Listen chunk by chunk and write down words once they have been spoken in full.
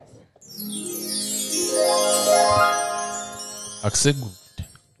It's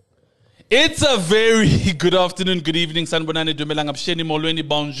a very good afternoon, good evening, Sanbonani Dumelang Absheni Molweni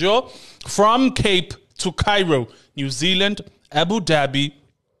Bonjour from Cape to Cairo, New Zealand, Abu Dhabi,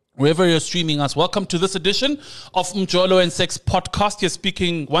 wherever you're streaming us. Welcome to this edition of Umjolo Sex podcast. You're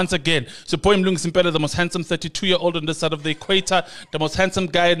speaking once again to Poem Lung Simpela, the most handsome 32-year-old on this side of the equator, the most handsome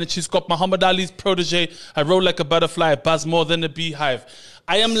guy in the cheese cup, Muhammad Ali's protege. I roll like a butterfly, I buzz more than a beehive.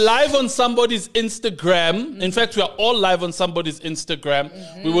 I am live on somebody's Instagram. In fact, we are all live on somebody's Instagram.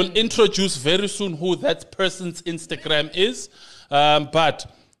 We will introduce very soon who that person's Instagram is.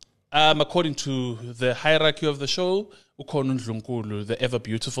 But according to the hierarchy of the show, the ever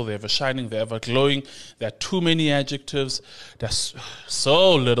beautiful, the ever shining, the ever glowing. There are too many adjectives. There's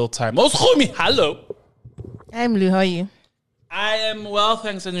so little time. Oshomi, hello. I'm Lou. How are you? I am well,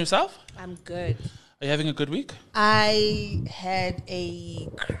 thanks. And yourself? I'm good. Are you having a good week? I had a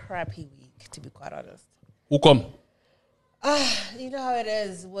crappy week, to be quite honest. Ukom. You know how it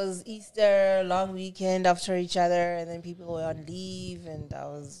is. It was Easter, long weekend after each other, and then people were on leave, and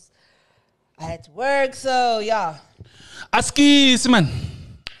I had to work, so yeah. Aski Siman.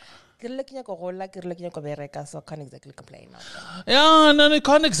 So I can't exactly complain. Yeah, no, you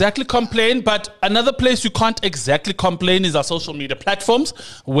can't exactly complain, but another place you can't exactly complain is our social media platforms,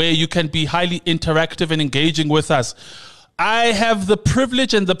 where you can be highly interactive and engaging with us. I have the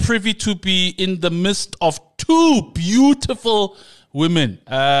privilege and the privy to be in the midst of two beautiful women.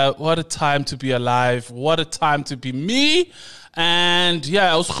 What a time to be alive. What a time to be me. And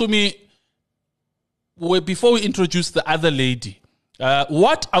yeah, Oskumi, before we introduce the other lady,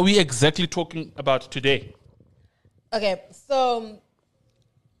 what are we exactly talking about today? Okay, so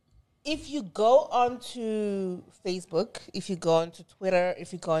if you go onto Facebook, if you go onto Twitter,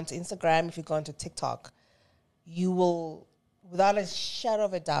 if you go onto Instagram, if you go onto TikTok, you will, without a shadow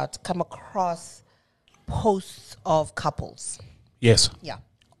of a doubt, come across posts of couples. Yes. Yeah.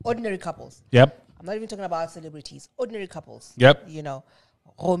 Ordinary couples. Yep. I'm not even talking about celebrities. Ordinary couples. Yep. You know,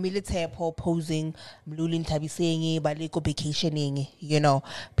 posing, Mlulin Tabisengi, Baleko vacationing, you know.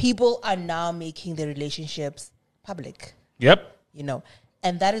 People are now making their relationships public. Yep. You know.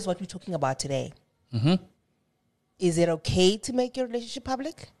 And that is what we're talking about today. Mm-hmm. Is it okay to make your relationship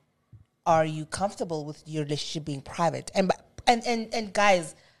public? Are you comfortable with your relationship being private? And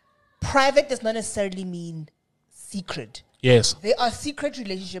guys, private does not necessarily mean secret. Yes. There are secret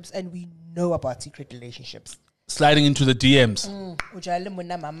relationships, and we know about secret relationships. Sliding into the DMs.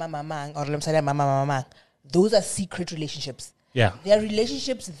 Those are secret relationships. Yeah. They are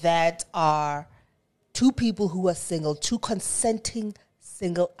relationships that are two people who are single, two consenting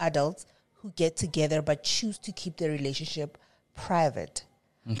single adults who get together but choose to keep their relationship private.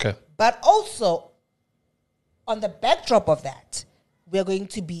 Okay. But also, on the backdrop of that, we're going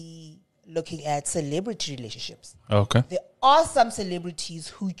to be looking at celebrity relationships. Okay. There are some celebrities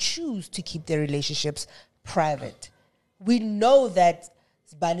who choose to keep their relationships private. We know that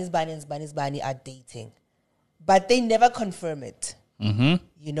Zbani and Zbani are dating, but they never confirm it. Mm-hmm.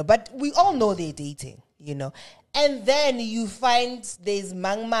 You know, but we all know they're dating, you know. And then you find there's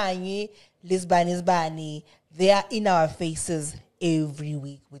Mangmanyi, Lisbani, they are in our faces every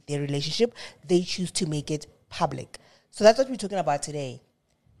week with their relationship. They choose to make it public. So that's what we're talking about today.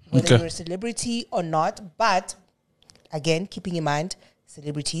 Whether you're a celebrity or not, but again, keeping in mind,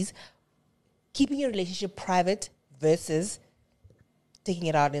 celebrities, keeping your relationship private versus taking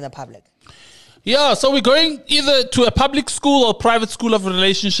it out in the public. Yeah, so we're going either to a public school or private school of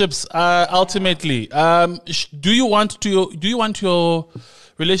relationships. Ultimately, do you want your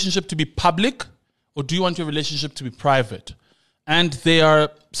relationship to be public, or do you want your relationship to be private? And there are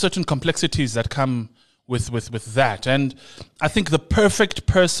certain complexities that come with that. And I think the perfect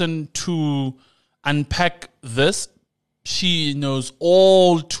person to unpack this, she knows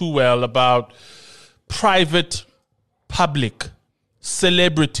all too well about private, public,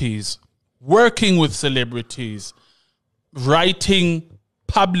 celebrities, working with celebrities, writing,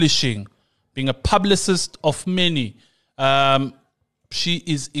 publishing, being a publicist of many. She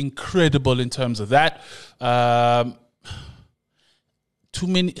is incredible in terms of that. Too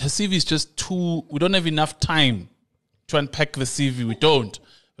many. Her CV is just too. We don't have enough time to unpack the CV. We don't,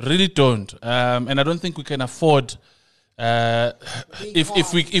 really don't, and I don't think we can afford.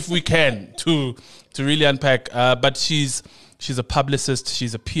 If we can to really unpack. But she's a publicist.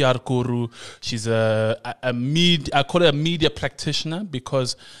 She's a PR guru. She's a media. I call her a media practitioner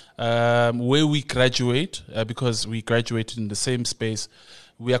because where we graduate, because we graduated in the same space,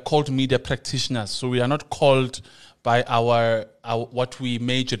 we are called media practitioners. So we are not called by our what we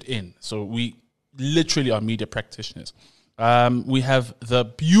majored in. So we literally are media practitioners. We have the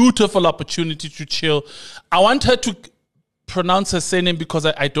beautiful opportunity to chill. I want her to pronounce her surname because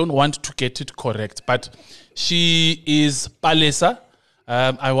I don't want to get it correct, but she is Palesa.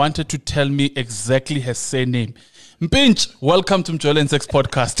 I wanted to tell me exactly her surname. Mpinch, welcome to Umjolo Sex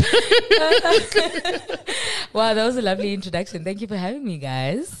podcast. Wow, that was a lovely introduction. Thank you for having me,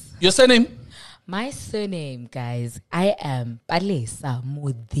 guys. Your surname? My surname, guys, I am Palesa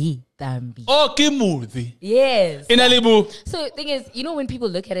Mudi Tambi. Oh, Kimudi. Yes. Inalibu. So the thing is, when people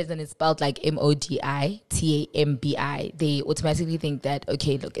look at it and it's spelled like Moditambi, they automatically think that,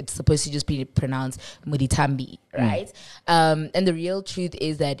 okay, look, it's supposed to just be pronounced Muditambi, right? And the real truth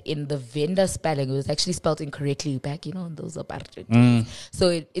is that in the vendor spelling, it was actually spelled incorrectly back, in those apartheid days.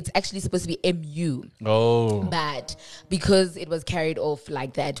 So it's actually supposed to be MU. Oh. But because it was carried off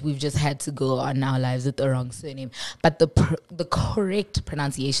like that, we've just had to go on our lives with the wrong surname. But the correct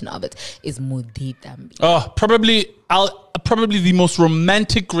pronunciation of it is Muditambi. Oh, probably the most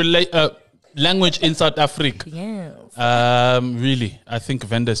romantic language in South Africa. Yes. Really, I think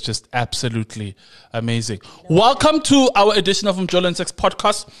Venda is just absolutely amazing. Welcome to our edition of Umjolo Sex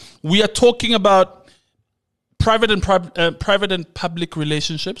podcast. We are talking about private and public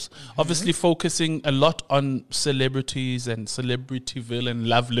relationships. Obviously, focusing a lot on celebrities and Celebrityville, and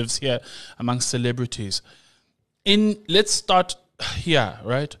love lives here amongst celebrities. Let's start here,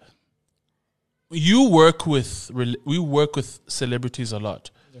 right? We work with celebrities a lot.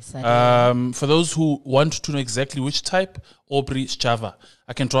 Yes, I do. For those who want to know exactly which type, Aubrey Java.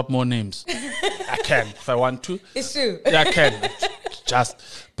 I can drop more names. I can if I want to. It's true. Yeah, I can.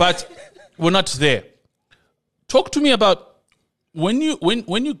 But we're not there. Talk to me about when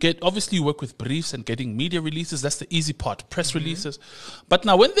you get, obviously you work with briefs and getting media releases. That's the easy part, press releases. But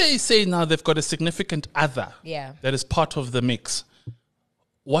now when they say now they've got a significant other that is part of the mix,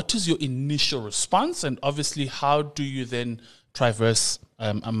 what is your initial response? And obviously, how do you then traverse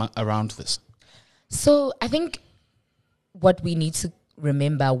around this? So I think what we need to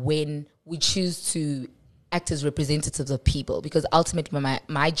remember when we choose to act as representatives of people, because ultimately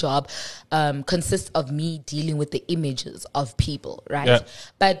my job consists of me dealing with the images of people, right? Yeah.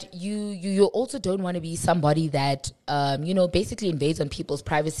 But you also don't want to be somebody that basically invades on people's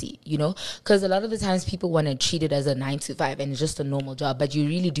privacy, because a lot of the times people want to treat it as a 9 to 5 and it's just a normal job, but you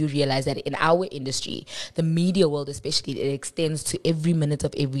really do realize that in our industry, the media world especially, it extends to every minute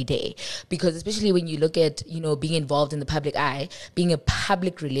of every day, because especially when you look at being involved in the public eye, being a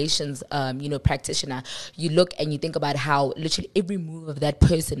public relations practitioner, you look and you think about how literally every move of that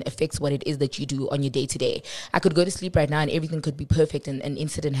person affects what it is that you do on your day to day. I could go to sleep right now and everything could be perfect and an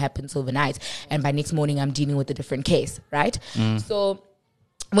incident happens overnight, and by next morning I'm dealing with a different case, right? So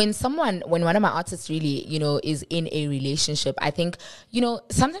when one of my artists really, is in a relationship, I think,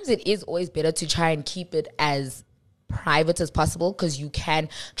 sometimes it is always better to try and keep it as private as possible, because you can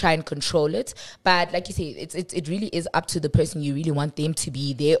try and control it. But like you say, it really is up to the person. You really want them to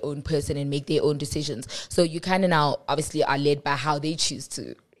be their own person and make their own decisions. So you kind of now obviously are led by how they choose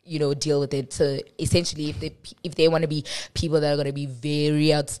to deal with it. So essentially, if they want to be people that are going to be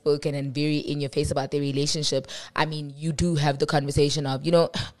very outspoken and very in your face about their relationship, I mean, you do have the conversation of,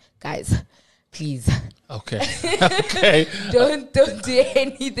 guys, please. Okay. Okay. Don't do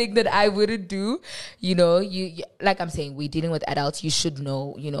anything that I wouldn't do. You like I'm saying, we're dealing with adults. You should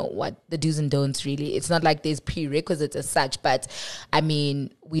know, what the do's and don'ts really. It's not like there's prerequisites as such, but I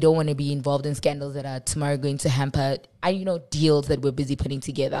mean, we don't want to be involved in scandals that are tomorrow going to hamper, deals that we're busy putting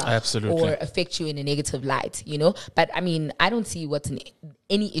together. Absolutely. Or affect you in a negative light, But I mean, I don't see what's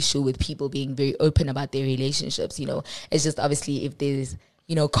any issue with people being very open about their relationships, It's just obviously if there's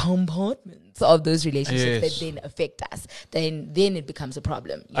compartments of those relationships that then affect us, then it becomes a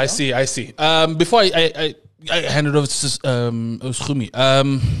problem. I see. Before I hand it over to Uschumi,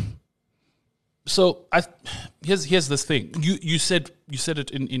 so here's this thing. You said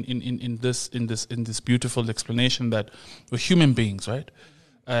it in this beautiful explanation that we're human beings, right?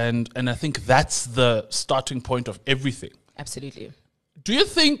 And I think that's the starting point of everything. Absolutely. Do you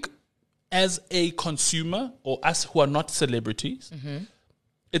think, as a consumer or us who are not celebrities,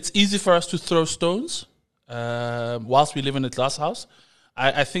 it's easy for us to throw stones whilst we live in a glass house?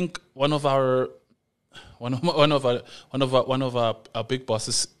 I think one of our big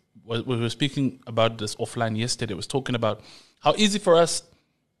bosses, we were speaking about this offline yesterday, was talking about how easy for us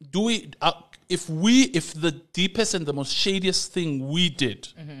if the deepest and the most shadiest thing we did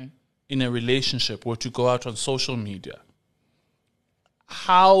in a relationship were to go out on social media,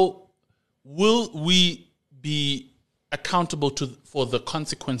 how will we be accountable for the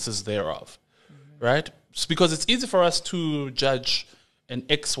consequences thereof, right? It's because it's easy for us to judge an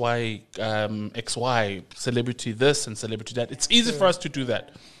XY celebrity this and celebrity that. It's easy for us to do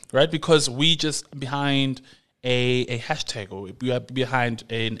that, right? Because we just behind a hashtag, or we are behind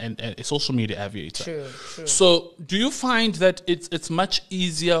a social media aviator. True. So, do you find that it's much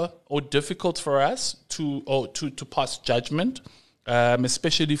easier or difficult for us to pass judgment,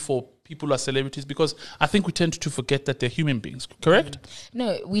 especially for people who are celebrities? Because I think we tend to forget that they're human beings. Correct?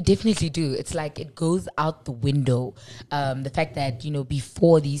 No, we definitely do. It's like it goes out the window. The fact that,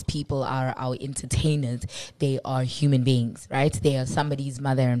 before these people are our entertainers, they are human beings, right? They are somebody's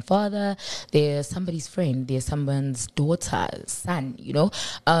mother and father. They're somebody's friend. They're someone's daughter, son,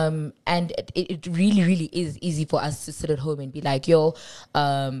 And it really, really is easy for us to sit at home and be like,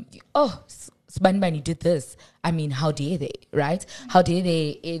 Sbanbani did this. I mean, how dare they, right? How dare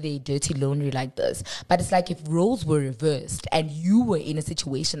they dirty laundry like this? But it's like, if roles were reversed and you were in a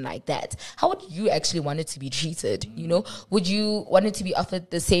situation like that, how would you actually want it to be treated? Would you want it to be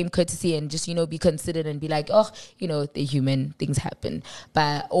offered the same courtesy and just, be considered and be like, they're human, things happen.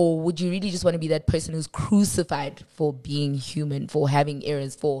 Or would you really just want to be that person who's crucified for being human, for having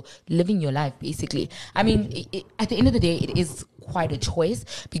errors, for living your life, basically? I mean, at the end of the day, it is quite a choice,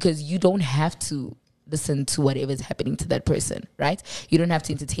 because you don't have to listen to whatever's happening to that person, right? You don't have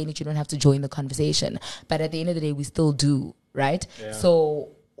to entertain it. You don't have to join the conversation. But at the end of the day, we still do, right? Yeah. So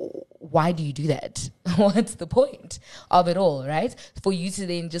why do you do that? What's the point of it all, right? For you to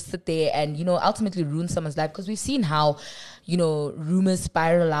then just sit there and, ultimately ruin someone's life. Because we've seen how, rumors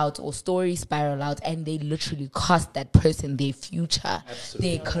spiral out or stories spiral out, and they literally cost that person their future,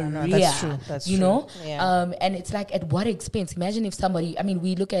 their career. No, that's true. That's true. Yeah. And it's like, at what expense? Imagine if somebody,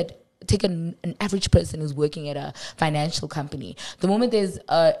 we take an average person who's working at a financial company. The moment there's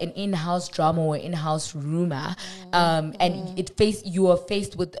an in-house drama or in-house rumor, and you are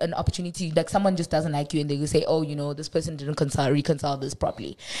faced with an opportunity, like someone just doesn't like you, and they will say, this person didn't reconcile this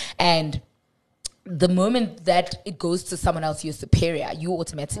properly. And the moment that it goes to someone else, your superior, you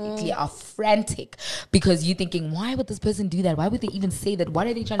automatically are frantic, because you're thinking, why would this person do that? Why would they even say that? What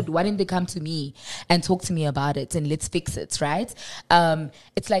are they trying to do? Why didn't they come to me and talk to me about it and let's fix it, right?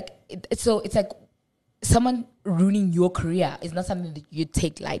 It's like someone ruining your career is not something that you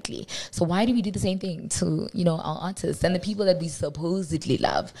take lightly. So why do we do the same thing to, our artists and the people that we supposedly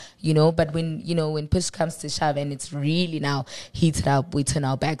love, but when push comes to shove and it's really now heated up, we turn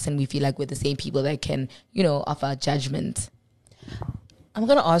our backs and we feel like we're the same people that can, offer judgment. I'm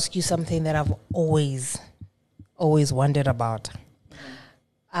going to ask you something that I've always wondered about.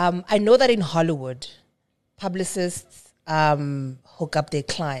 I know that in Hollywood, publicists hook up their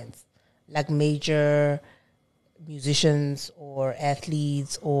clients, like major musicians or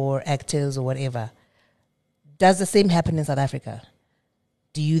athletes or actors or whatever. Does the same happen in South Africa?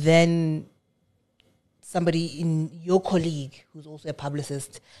 Do you then, somebody in your colleague who's also a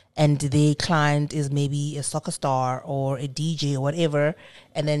publicist and their client is maybe a soccer star or a DJ or whatever,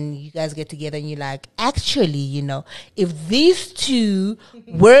 and then you guys get together and you're like, actually, if these two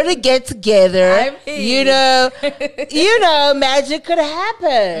were to get together, magic could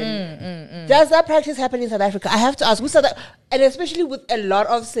happen. Does that practice happen in South Africa? I have to ask. And especially with a lot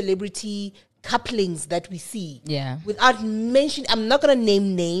of celebrity couplings that we see. Yeah. Without mentioning, I'm not going to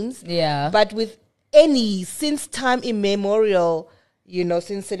name names. Yeah. But with since time immemorial,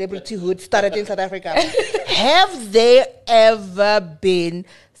 since celebrityhood started in South Africa, have there ever been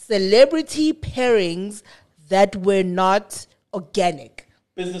celebrity pairings that were not organic?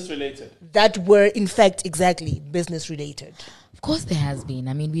 Business related. That were, in fact, exactly business related. Of course there has been.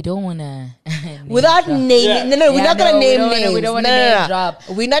 We don't want to... Without naming... No, we're not going to name names. We don't want to name drop.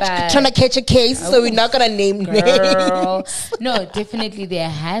 We're not trying to catch a case, so we're not going to name names. No, definitely there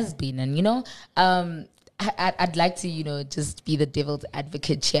has been. And, I'd like to, just be the devil's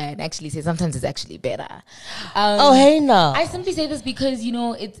advocate here and actually say sometimes it's actually better. Hey, no. I simply say this because,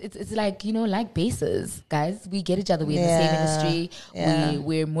 it's like, like bases, guys. We get each other. We're in the same industry. Yeah.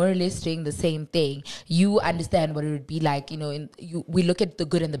 We're more or less doing the same thing. You understand what it would be like, we look at the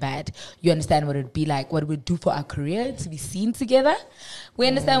good and the bad. You understand what it would be like, what it would do for our career to be seen together. We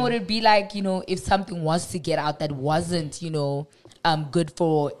understand what it would be like, if something was to get out that wasn't, good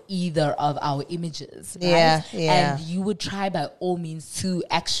for either of our images, right? Yeah. And you would try by all means to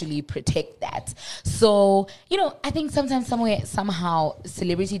actually protect that. So, I think sometimes somehow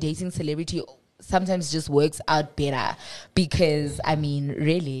celebrity dating celebrity sometimes just works out better because,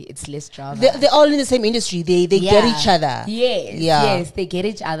 really, it's less drama. They're all in the same industry. They get each other. Yes, they get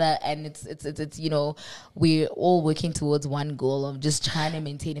each other, and it's we're all working towards one goal of just trying to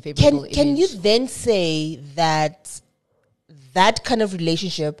maintain a favorable image. Can you then say that kind of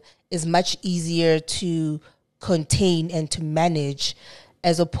relationship is much easier to contain and to manage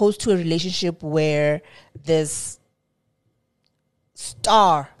as opposed to a relationship where this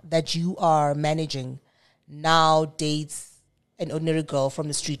star that you are managing now dates an ordinary girl from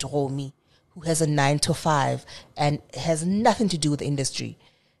the street, homie, who has a 9 to 5 and has nothing to do with the industry.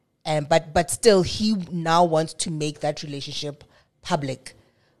 And but still he now wants to make that relationship public.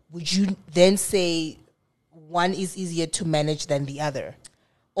 Would you then say one is easier to manage than the other?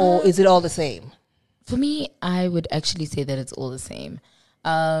 Or is it all the same? For me, I would actually say that it's all the same.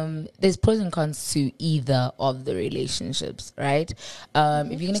 There's pros and cons to either of the relationships, right?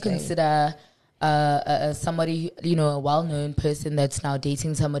 If you're going to consider somebody, a well-known person that's now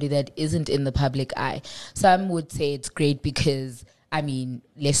dating somebody that isn't in the public eye, some would say it's great because,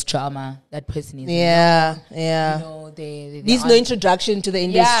 less drama. That person is needs no introduction to the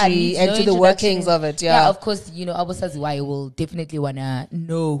industry and to the workings of it. Yeah, of course, Abasaziwayo will definitely want to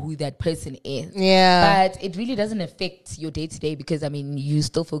know who that person is. Yeah. But it really doesn't affect your day-to-day because, you're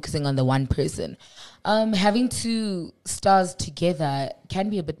still focusing on the one person. Having two stars together can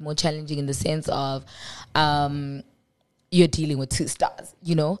be a bit more challenging in the sense of... you're dealing with two stars,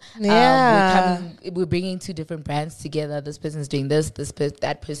 Yeah. We're bringing two different brands together. This person's doing this,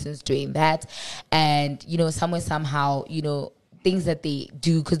 that person's doing that. And, somehow, things that they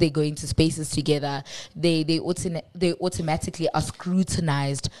do because they go into spaces together, they automatically are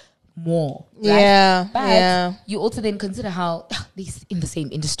scrutinized more. Right? But you also then consider how they're in the same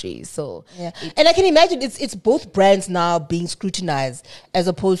industry. So and I can imagine it's both brands now being scrutinized as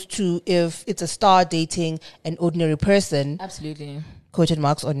opposed to if it's a star dating an ordinary person. Absolutely. Quoted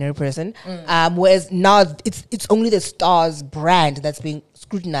marks, ordinary person. Whereas now it's only the star's brand that's being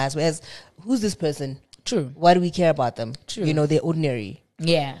scrutinized. Whereas who's this person? True. Why do we care about them? True. They're ordinary.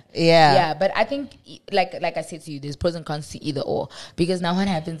 Yeah, but I think, like I said to you, there's pros and cons to either or. Because now what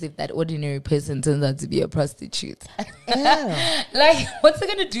happens if that ordinary person turns out to be a prostitute? Like, what's it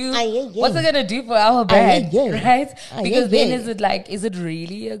going to do? What's it going to do for our brand, right? Because then is it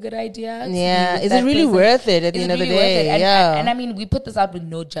really a good idea? Yeah, is it really worth it at the end of the day? And we put this out with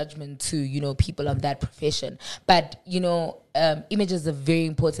no judgment to, people of that profession. But, image is a very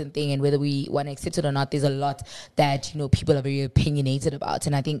important thing, and whether we want to accept it or not, there's a lot that people are very opinionated about,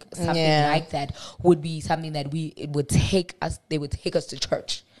 and I think something like that would be something that they would take us to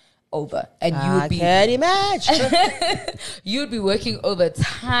church over, and you would be you'd be working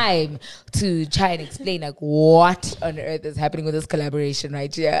overtime to try and explain what on earth is happening with this collaboration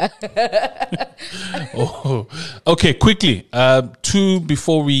right here. Okay, quickly, two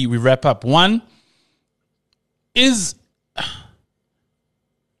before we wrap up. One is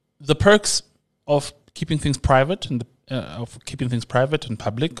the perks of keeping things private and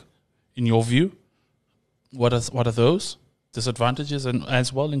public, in your view. What are those disadvantages and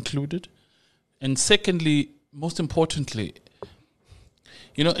as well included? And secondly, most importantly,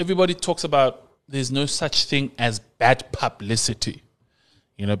 everybody talks about there's no such thing as bad publicity,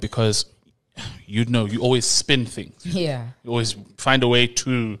 because you always spin things. Yeah, you always find a way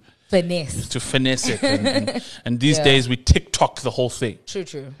to finesse it, and these days we TikTok the whole thing.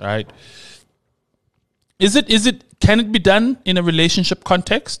 True. Right? Can it be done in a relationship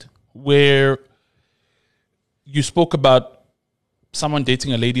context where you spoke about someone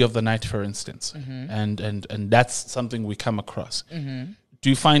dating a lady of the night, for instance, and that's something we come across? Do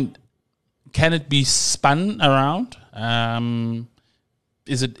you find, can it be spun around?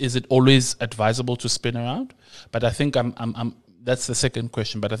 Is it always advisable to spin around? But I think that's the second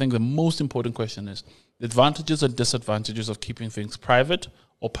question. But I think the most important question is the advantages and disadvantages of keeping things private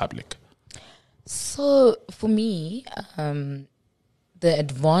or public. So for me, the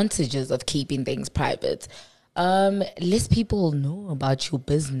advantages of keeping things private, less people know about your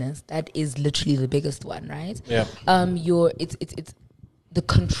business. That is literally the biggest one, right? Yeah. It's the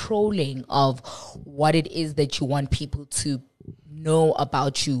controlling of what it is that you want people to know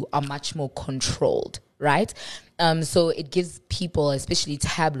about you are much more controlled, right? So it gives people, especially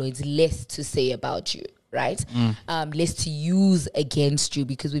tabloids, less to say about you, right? Less to use against you,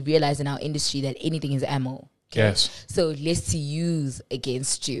 because we've realized in our industry that anything is ammo. Okay? Yes. So less to use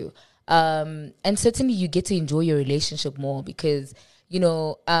against you. And certainly you get to enjoy your relationship more because,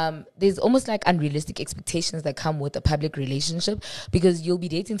 there's almost like unrealistic expectations that come with a public relationship, because you'll be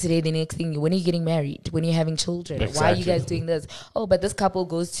dating today, the next thing, when are you getting married? When are you having children? Exactly. Why are you guys doing this? Oh, but this couple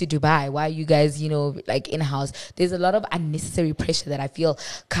goes to Dubai. Why are you guys, in-house? There's a lot of unnecessary pressure that I feel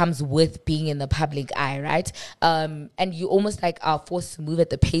comes with being in the public eye, right? And you almost are forced to move at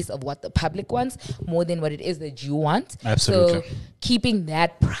the pace of what the public wants more than what it is that you want. Absolutely. So keeping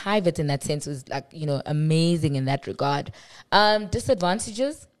that private in that sense was amazing in that regard.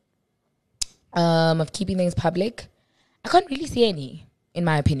 Disadvantages of keeping things public, I can't really see any, in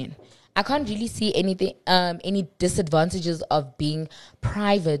my opinion. I can't really see anything, any disadvantages of being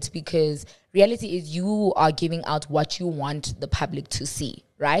private, because reality is you are giving out what you want the public to see,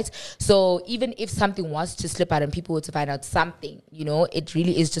 right? So even if something was to slip out and people were to find out something, you know, it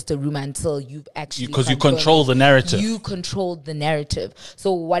really is just a rumor until you've actually, because you control the narrative. You control the narrative.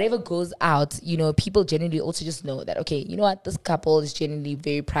 So whatever goes out, you know, people generally also just know that, okay, you know what, this couple is generally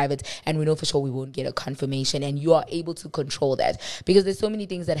very private, and we know for sure we won't get a confirmation, and you are able to control that because there's so many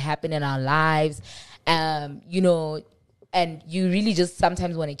things that happen in our lives, you know, and you really just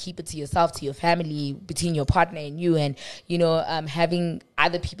sometimes want to keep it to yourself, to your family, between your partner and you. And, you know, having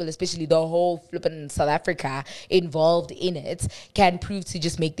other people, especially the whole flipping South Africa, involved in it can prove to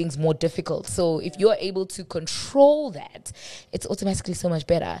just make things more difficult. So if you're able to control that, it's automatically so much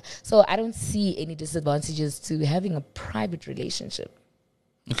better. So I don't see any disadvantages to having a private relationship.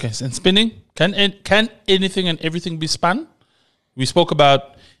 Okay, so and spinning, can anything and everything be spun? We spoke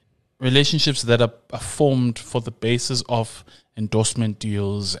about relationships that are formed for the basis of endorsement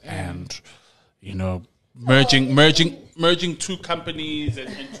deals and, you know, merging two companies and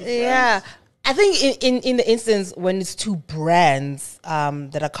two brands. I think in the instance when it's two brands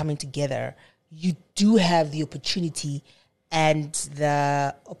that are coming together, you do have the opportunity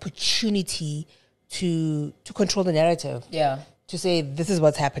to control the narrative. Yeah. To say this is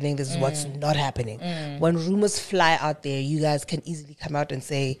what's happening, this is what's not happening. When rumors fly out there, you guys can easily come out and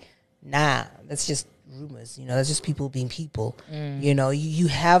say, nah, that's just rumors, you know, that's just people being people. You know, you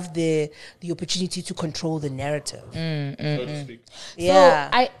have the opportunity to control the narrative. So to speak.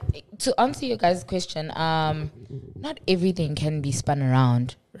 Yeah. So to answer your guys' question, not everything can be spun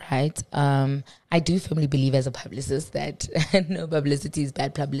around, right? I do firmly believe as a publicist that no publicity is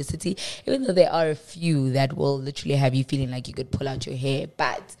bad publicity, even though there are a few that will literally have you feeling like you could pull out your hair.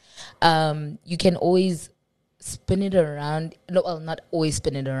 But you can always spin it around. No, well, not always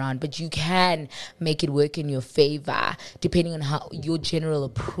spin it around, but you can make it work in your favor depending on how your general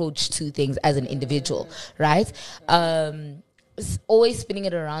approach to things as an individual, right? Always spinning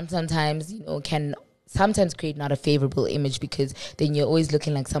it around sometimes, you know, can sometimes create not a favorable image because then you're always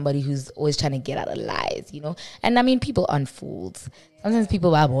looking like somebody who's always trying to get out of lies, you know? And I mean, people aren't fools. Sometimes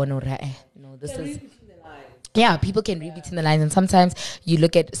people are born, you know, this is... Yeah, people can read between the lines, and sometimes you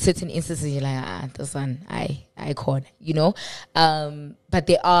look at certain instances, you're like, this one, I caught, you know. But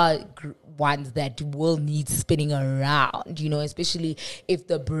there are ones that will need spinning around, you know, especially if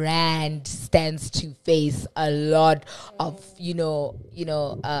the brand stands to face a lot of,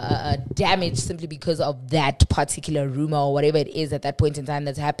 damage simply because of that particular rumor or whatever it is at that point in time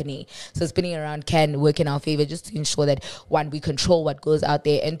that's happening. So spinning around can work in our favor just to ensure that, one, we control what goes out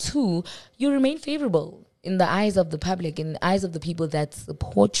there, and two, you remain favorable in the eyes of the public, in the eyes of the people that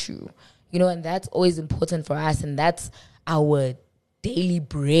support you, you know, and that's always important for us, and that's our daily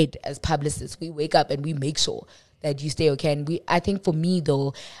bread as publicists. We wake up and we make sure that you stay okay. And I think for me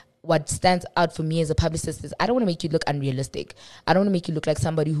though, what stands out for me as a publicist is I don't want to make you look unrealistic. I don't want to make you look like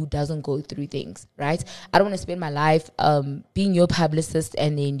somebody who doesn't go through things, right? I don't want to spend my life being your publicist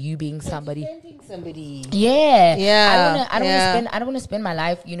and then you being somebody. Yeah. I don't want to spend my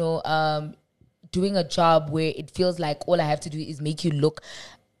life, you know, doing a job where it feels like all I have to do is make you look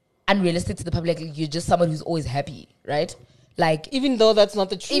unrealistic to the public. Like you're just someone who's always happy, right? Like, even though that's not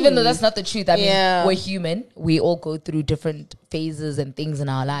the truth. I mean, we're human. We all go through different phases and things in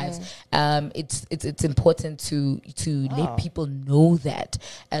our lives. It's important to let people know that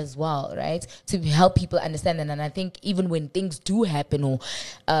as well, right? To help people understand that. And I think even when things do happen or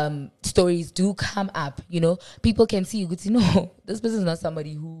stories do come up, you know, people can see you could say, no, this person is not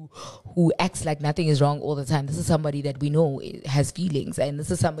somebody who acts like nothing is wrong all the time. This is somebody that we know has feelings, and this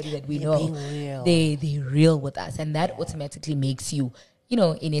is somebody that we know they're real with us, and that automatically makes you, you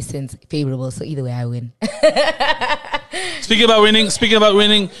know, in essence, favorable. So either way, I win. Speaking about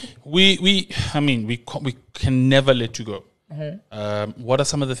winning, we can never let you go. What are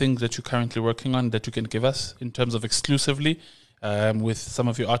some of the things that you're currently working on that you can give us in terms of exclusively with some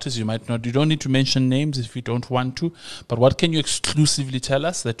of your artists? You might not. You don't need to mention names if you don't want to. But what can you exclusively tell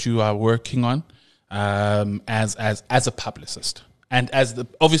us that you are working on as a publicist, and as the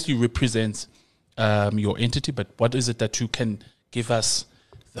obviously represents your entity? But what is it that you can give us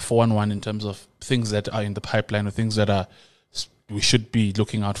the 411 in terms of things that are in the pipeline or things that we should be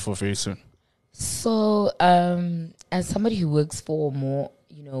looking out for very soon? So, as somebody who works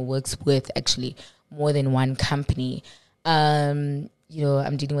with actually more than one company, you know,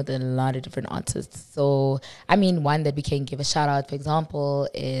 I'm dealing with a lot of different artists. So, I mean, one that we can give a shout out, for example,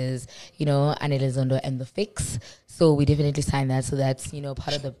 is, you know, Anele Zondo and The Fix. So we definitely signed that. So that's, you know,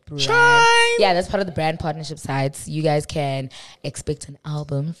 part of the brand. Yeah, that's part of the brand partnership side. So you guys can expect an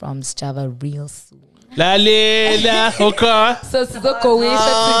album from Sjava real soon. Lalela, okay. So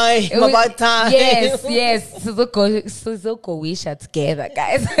Ay, mabata. Yes. Suzuko Wisha together,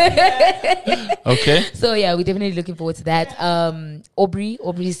 guys. Okay. So yeah, we're definitely looking forward to that. Aubrey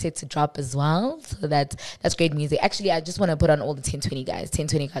is set to drop as well. So that's great music. Actually, I just want to put on all the 1020 guys,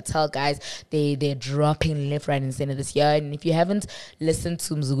 1020 Cartel guys. They're dropping left, right, and center this year. And if you haven't listened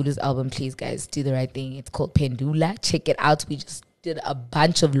to Mzulu's album, please guys, do the right thing. It's called Pendula. Check it out. We just did a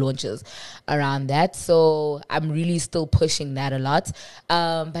bunch of launches around that, so I'm really still pushing that a lot.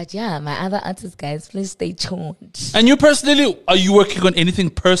 But yeah, my other artists, guys, please stay tuned. And you personally, are you working on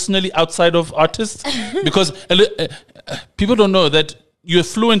anything personally outside of artists? Because people don't know that you're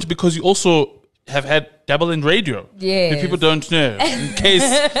fluent because you also have had dabble in radio. Yes. If people don't know, in case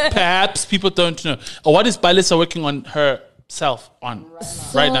perhaps people don't know. Or what is Balisa working on herself on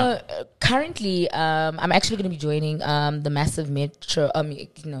right now? Currently, I'm actually going to be joining the Massive Metro,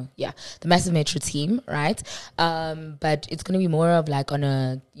 the Massive Metro team, right? But it's going to be more of like on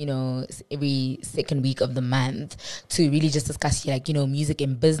a, every second week of the month to really just discuss music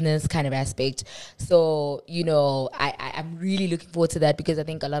and business kind of aspect. So, I'm really looking forward to that because I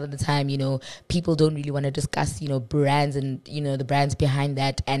think a lot of the time, people don't really want to discuss, brands and, the brands behind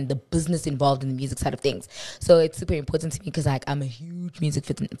that and the business involved in the music side of things. So it's super important to me because I'm a huge music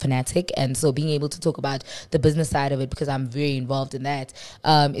fanatic, and so being able to talk about the business side of it because I'm very involved in that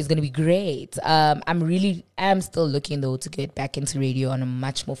is going to be great. I'm still looking though to get back into radio on a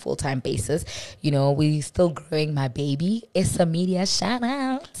much more full-time basis. We're still growing my baby. It's a media shout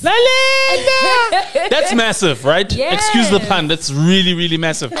out. That's massive, right? Yes. Excuse the pun. That's really, really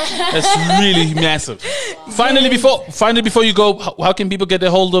massive. That's really massive. Finally, before you go, how can people get a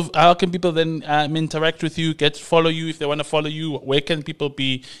hold of? How can people then interact with you? Follow you if they want to follow you? Where can people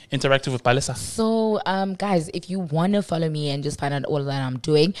be interactive with Balisa? So, guys, if you want to follow me and just find out all that I'm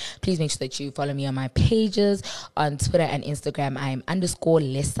doing, please make sure that you follow me on my pages on Twitter and Instagram. I'm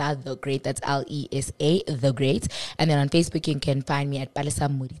 _Lesa the Great. That's Lesa the Great. And then on Facebook, you can find me at Balisa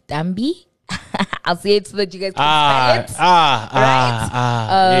Muritambi. I'll say it so that you guys can spell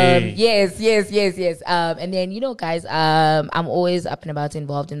it. Yes. And then, guys, I'm always up and about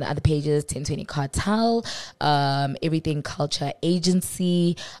involved in the other pages, 1020 Cartel, Everything Culture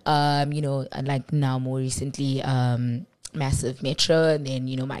Agency, and like now more recently, Massive Metro, and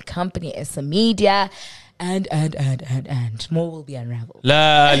then, my company, SM Media. And more will be unraveled.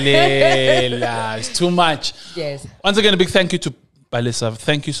 It's too much. Yes. Once again, a big thank you to Balisa.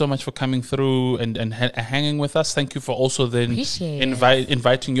 Thank you so much for coming through and hanging with us. Thank you for also then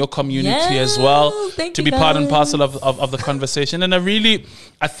inviting your community as well to be part and parcel of the conversation. And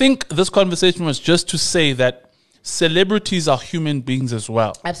I think this conversation was just to say that celebrities are human beings as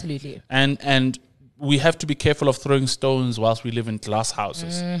well. Absolutely. And we have to be careful of throwing stones whilst we live in glass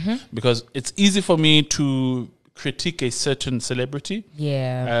houses. Mm-hmm. Because it's easy for me to critique a certain celebrity.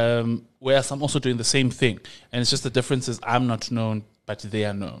 Yeah. Whereas I'm also doing the same thing. And it's just the difference is I'm not known, but they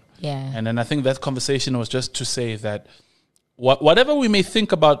are known. Yeah. And then I think that conversation was just to say that whatever we may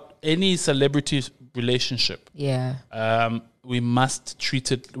think about any celebrity relationship, we must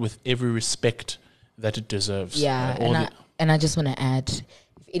treat it with every respect that it deserves. Yeah. And I just want to add, if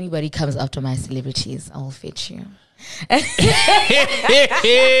anybody comes after my celebrities, I'll fetch you.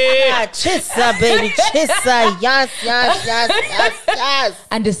 Chissa, baby, chissa. Yes.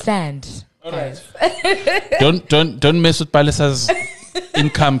 Understand. All right. Don't mess with Balisa's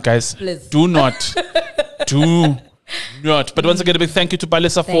income, guys. Please. Do not. But once again, a big thank you to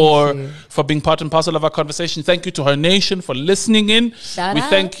Balisa for being part and parcel of our conversation. Thank you to her nation for listening in. Shout we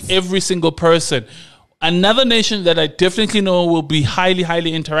out. thank every single person. Another nation that I definitely know will be highly,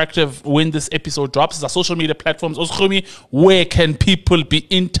 highly interactive when this episode drops is our social media platforms. Oskumi, where can people be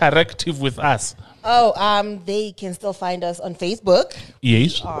interactive with us? They can still find us on Facebook.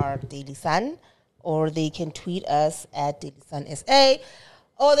 Yes. We are Daily Sun. Or they can tweet us at Daily Sun SA.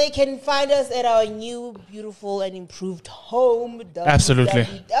 Or they can find us at our new, beautiful, and improved home. Absolutely.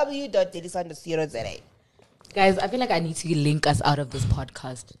 www.dailysun.co.za. Guys, I feel like I need to link us out of this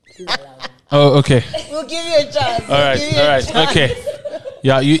podcast. Please allow me. Oh, okay. We'll give you a chance. All right. Okay.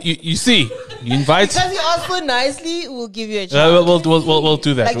 Yeah, you see, you invite. Because you ask so nicely, we'll give you a chance. We'll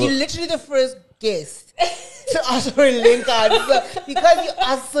do that. Like you're literally the first guest to ask for a link out. So, because you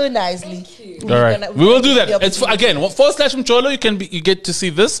ask so nicely. All right, we will do that. It's /Umjolo. You get to see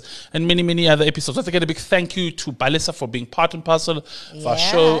this and many other episodes. Once again, a big thank you to Balisa for being part and parcel of our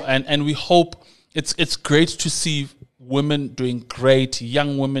show, and we hope it's great to see women doing great,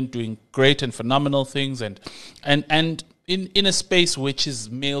 young women doing great and phenomenal things, and in a space which is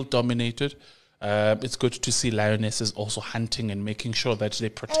male dominated. It's good to see lionesses also hunting and making sure that they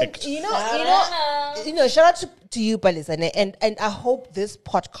protect. And shout out to you, Palisane, and I hope this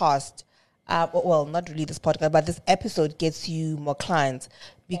podcast, well, not really this podcast, but this episode gets you more clients,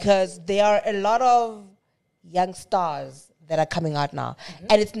 because there are a lot of young stars that are coming out now,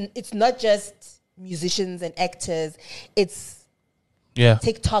 and it's not just musicians and actors, it's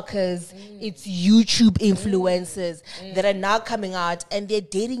TikTokers, it's YouTube influencers that are now coming out, and they're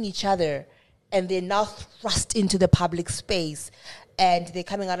dating each other, and they're now thrust into the public space, and they're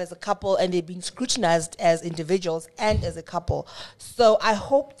coming out as a couple, and they're being scrutinized as individuals and as a couple. So I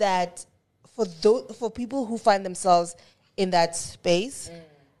hope that for people who find themselves in that space,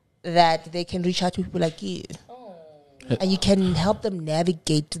 that they can reach out to people like you. And you can help them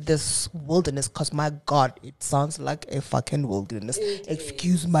navigate this wilderness, because my God, it sounds like a fucking wilderness.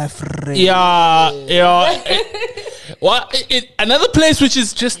 Excuse my friend. Another place which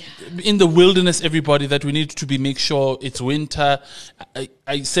is just in the wilderness, everybody, that we need to make sure it's winter.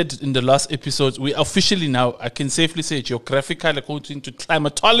 I said in the last episode, we officially now, I can safely say, geographical, according to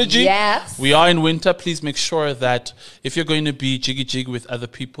climatology, yes, we are in winter. Please make sure that if you're going to be jiggy with other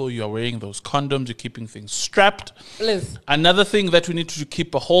people, you are wearing those condoms, you're keeping things strapped. Please. Another thing that we need to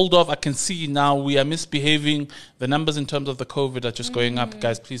keep a hold of, I can see now we are misbehaving. The numbers in terms of the COVID are just going up.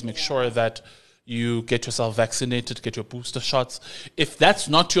 Guys, please make sure that you get yourself vaccinated, get your booster shots. If that's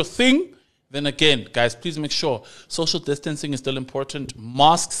not your thing, then again, guys, please make sure social distancing is still important.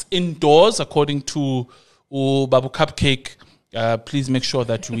 Masks indoors, according to Babu Cupcake. Please make sure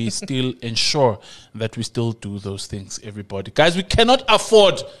that we still ensure that we still do those things, everybody. Guys, we cannot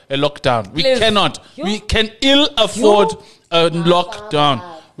afford a lockdown. We cannot. We can ill afford a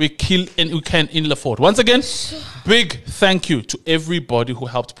lockdown. We can ill afford. Once again, big thank you to everybody who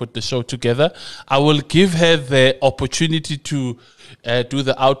helped put the show together. I will give her the opportunity to do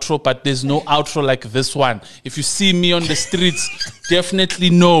the outro, but there's no outro like this one. If you see me on the streets, definitely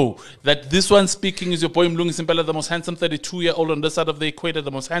know that this one speaking is your boy Mlungi Simpela, the most handsome 32-year-old on this side of the equator, the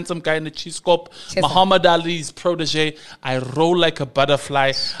most handsome guy in the cheese scope, Muhammad Ali's protege. I roll like a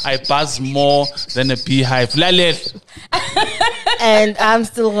butterfly. I buzz more than a beehive. And I'm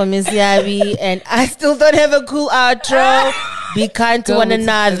still Miss Yabi, and I still don't have a cool outro. Be kind to one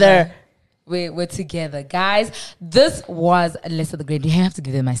another. We're together, guys. This was Lester the Great. You have to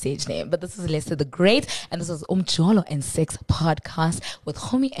give them my stage name, but this is Lester the Great, and this was Umjolo Sex podcast with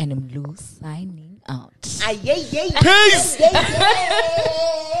Homie and Mlu signing out. Peace.